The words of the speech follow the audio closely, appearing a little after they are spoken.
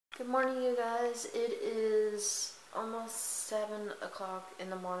Good morning, you guys. It is almost 7 o'clock in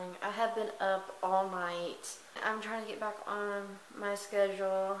the morning. I have been up all night. I'm trying to get back on my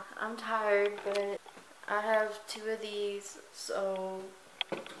schedule. I'm tired, but I have 2 of these, so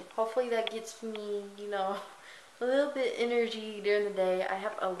hopefully that gets me, a little bit energy during the day. I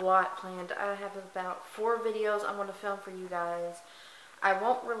have a lot planned. I have about 4 videos I want to film for you guys. I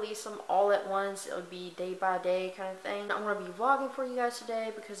won't release them all at once. It'll be day by day kind of thing. I'm going to be vlogging for you guys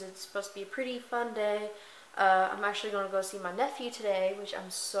today because it's supposed to be a pretty fun day. I'm actually going to go see my nephew today, which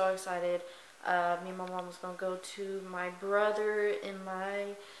I'm so excited. Me and my mom was going to go to my brother and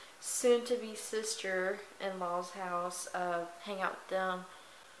my soon-to-be sister-in-law's house, hang out with them.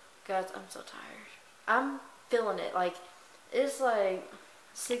 Guys, I'm so tired. I'm feeling it. It's like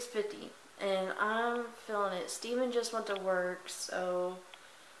 6:50. And I'm feeling it. Steven just went to work, so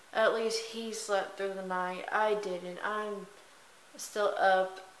at least he slept through the night. I didn't. I'm still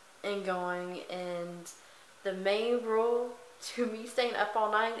up and going. And the main rule to me staying up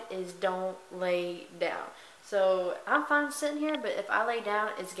all night is don't lay down. So I'm fine sitting here, but if I lay down,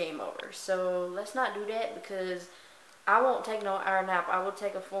 it's game over. So let's not do that because I won't take no hour nap. I will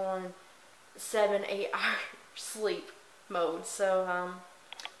take a full-on 7-8 hour sleep mode. So,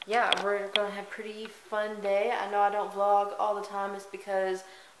 yeah, we're going to have a pretty fun day. I know I don't vlog all the time. It's because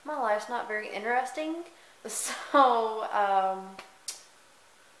my life's not very interesting. So,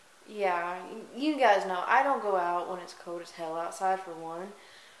 yeah, you guys know I don't go out when it's cold as hell outside for one.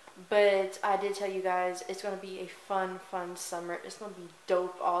 But I did tell you guys it's going to be a fun summer. It's going to be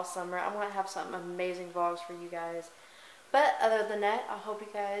dope all summer. I'm going to have some amazing vlogs for you guys. But other than that, I hope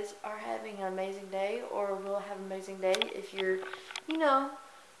you guys are having an amazing day or will have an amazing day if you're,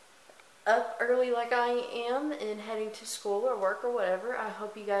 up early like I am and heading to school or work or whatever. I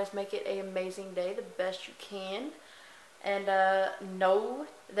hope you guys make it an amazing day the best you can. And know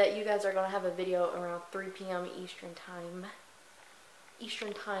that you guys are going to have a video around 3 p.m. Eastern time.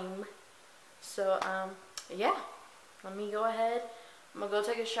 So, yeah. Let me go ahead. I'm going to go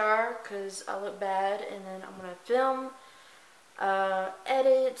take a shower because I look bad. And then I'm going to film,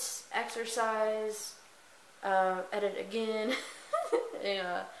 edit, exercise, edit again.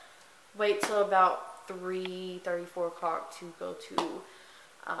 And, wait till about 3:34 o'clock to go to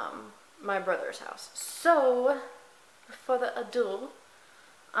my brother's house. So, for the ado,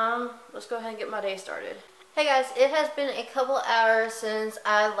 let's go ahead and get my day started. Hey guys, it has been a couple hours since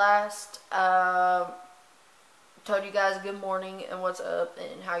I last told you guys good morning and what's up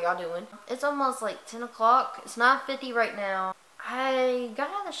and how y'all doing. It's almost like 10 o'clock. It's 9:50 right now. I got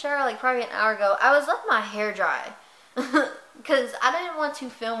out of the shower like probably an hour ago. I was letting my hair dry. Because I didn't want to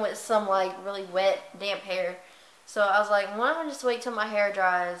film with some really wet, damp hair. So I was like, why don't I just wait till my hair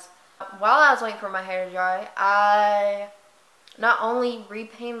dries? While I was waiting for my hair to dry, I not only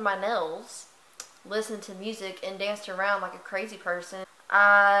repainted my nails, listened to music, and danced around like a crazy person.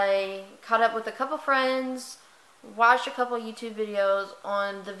 I caught up with a couple friends, watched a couple YouTube videos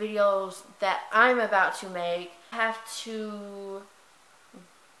on the videos that I'm about to make. I have to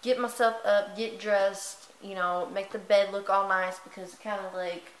get myself up, get dressed, make the bed look all nice because it's kind of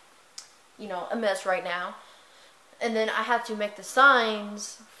a mess right now. And then I have to make the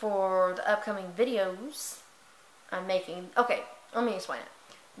signs for the upcoming videos I'm making. Okay, let me explain it.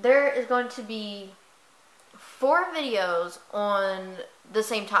 There is going to be 4 videos on the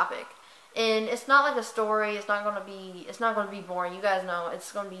same topic. And it's not like a story. It's not going to be boring. You guys know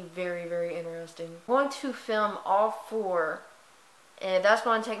it's going to be very interesting. I'm going to film all 4. And that's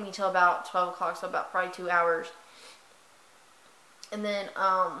going to take me till about 12 o'clock, so about probably 2 hours. And then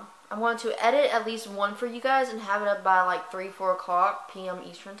I'm going to edit at least 1 for you guys and have it up by like 3-4 o'clock p.m.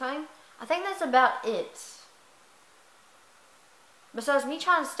 Eastern time. I think that's about it. Besides me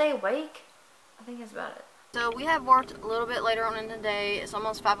trying to stay awake, I think that's about it. So we have worked a little bit later on in the day. It's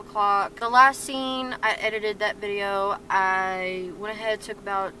almost 5 o'clock. The last scene, I edited that video. I went ahead, took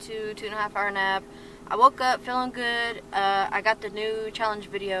about 2.5 hour nap. I woke up feeling good. I got the new challenge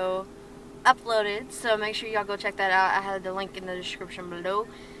video uploaded, so make sure y'all go check that out. I had the link in the description below.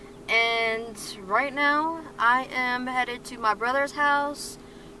 And right now, I am headed to my brother's house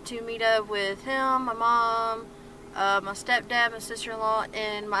to meet up with him, my mom, my stepdad, my sister-in-law,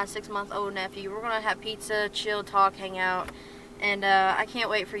 and my 6-month-old nephew. We're going to have pizza, chill, talk, hang out. And I can't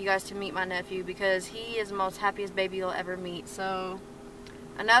wait for you guys to meet my nephew because he is the most happiest baby you'll ever meet. So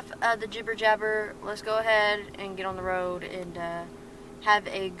enough of the jibber jabber. Let's go ahead and get on the road and have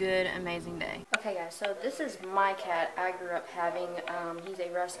a good, amazing day. Okay guys, so this is my cat I grew up having. He's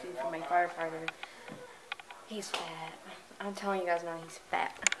a rescue from a firefighter. He's fat. I'm telling you guys now, he's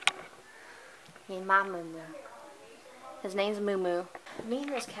fat. He's my mama. His name's Moo Moo. Me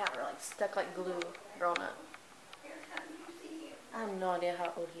and this cat were like stuck like glue growing up. I have no idea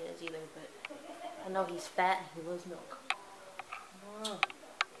how old he is either, but I know he's fat and he loves milk.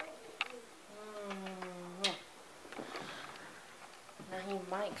 Now he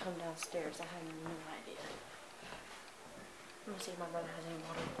might come downstairs. I have no idea. Let me see if my brother has any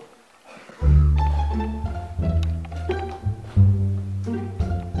water.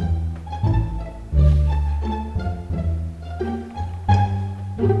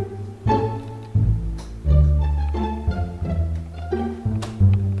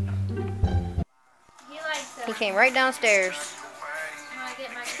 He came right downstairs.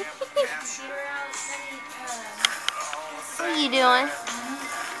 What are you doing?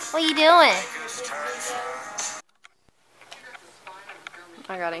 What are you doing?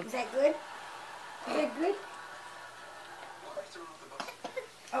 I got him. Is that good? Is that good?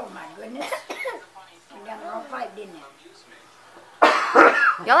 Oh my goodness. Went down the wrong pipe, didn't it?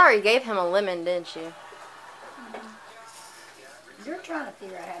 Y'all already gave him a lemon, didn't you? You're trying to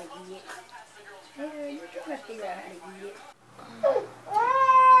figure out how to eat it. Yeah, you're trying to figure out how to eat it.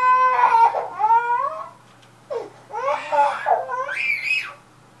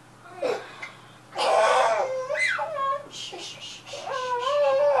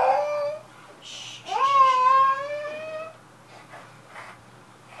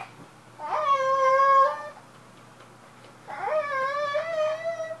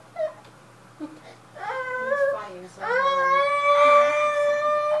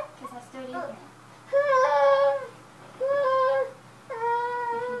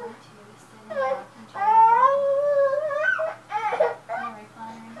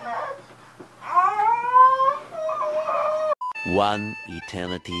 One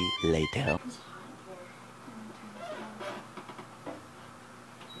eternity later.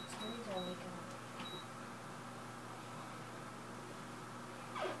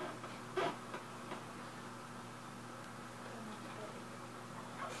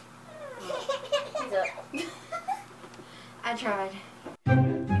 He's up. I tried.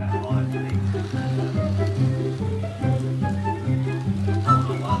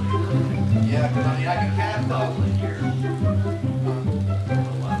 Yeah, because I mean, I can cast double in here.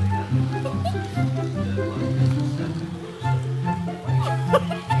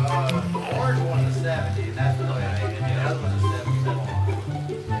 The orange one's a 70, and that's the way I make it. The other one's a 77.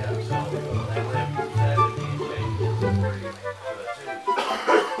 Yeah, so they live from 70 and change to a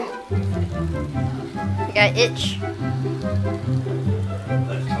 2. You got itch.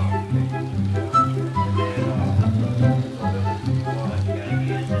 Let's talk.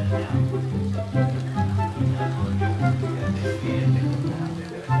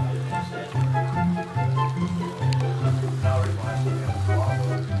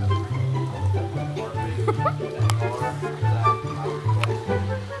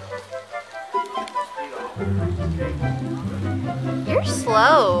 You're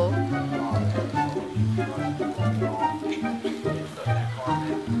slow.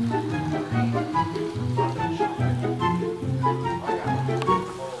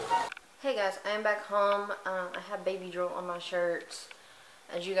 Hey guys, I am back home. I have baby drool on my shirts.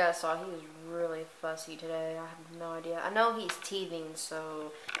 As you guys saw, he was really fussy today. I have no idea. I know he's teething,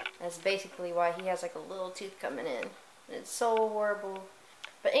 so that's basically why he has like a little tooth coming in. It's so horrible.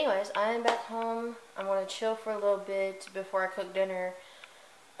 But anyways, I am back home. I'm going to chill for a little bit before I cook dinner.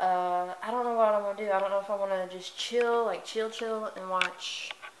 I don't know what I want to do. I don't know if I want to just chill, like chill, and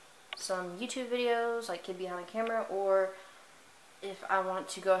watch some YouTube videos, like Kid Behind the Camera, or if I want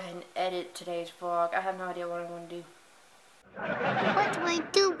to go ahead and edit today's vlog. I have no idea what I want to do. What do I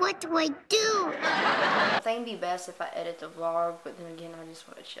do? What do I do? I think it'd be best if I edit the vlog, but then again, I just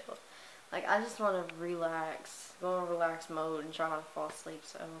want to chill. Like, I just want to relax, go in relax mode and try not to fall asleep,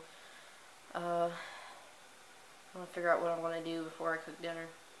 so, I'm going to figure out what I want to do before I cook dinner.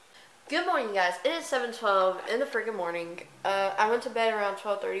 Good morning, you guys. It is 7:12 in the freaking morning. I went to bed around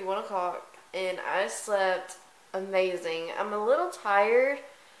 12:30, 1 o'clock, and I slept amazing. I'm a little tired,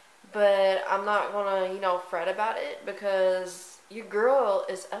 but I'm not going to, fret about it because your girl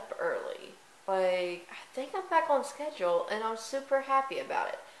is up early. Like, I think I'm back on schedule, and I'm super happy about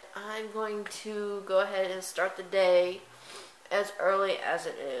it. I'm going to go ahead and start the day as early as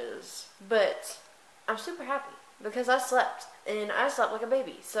it is. But I'm super happy because I slept, and I slept like a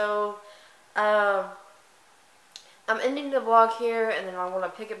baby. So, I'm ending the vlog here, and then I want to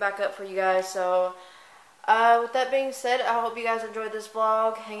pick it back up for you guys. So, with that being said, I hope you guys enjoyed this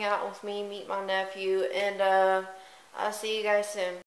vlog. Hang out with me, meet my nephew, and I'll see you guys soon.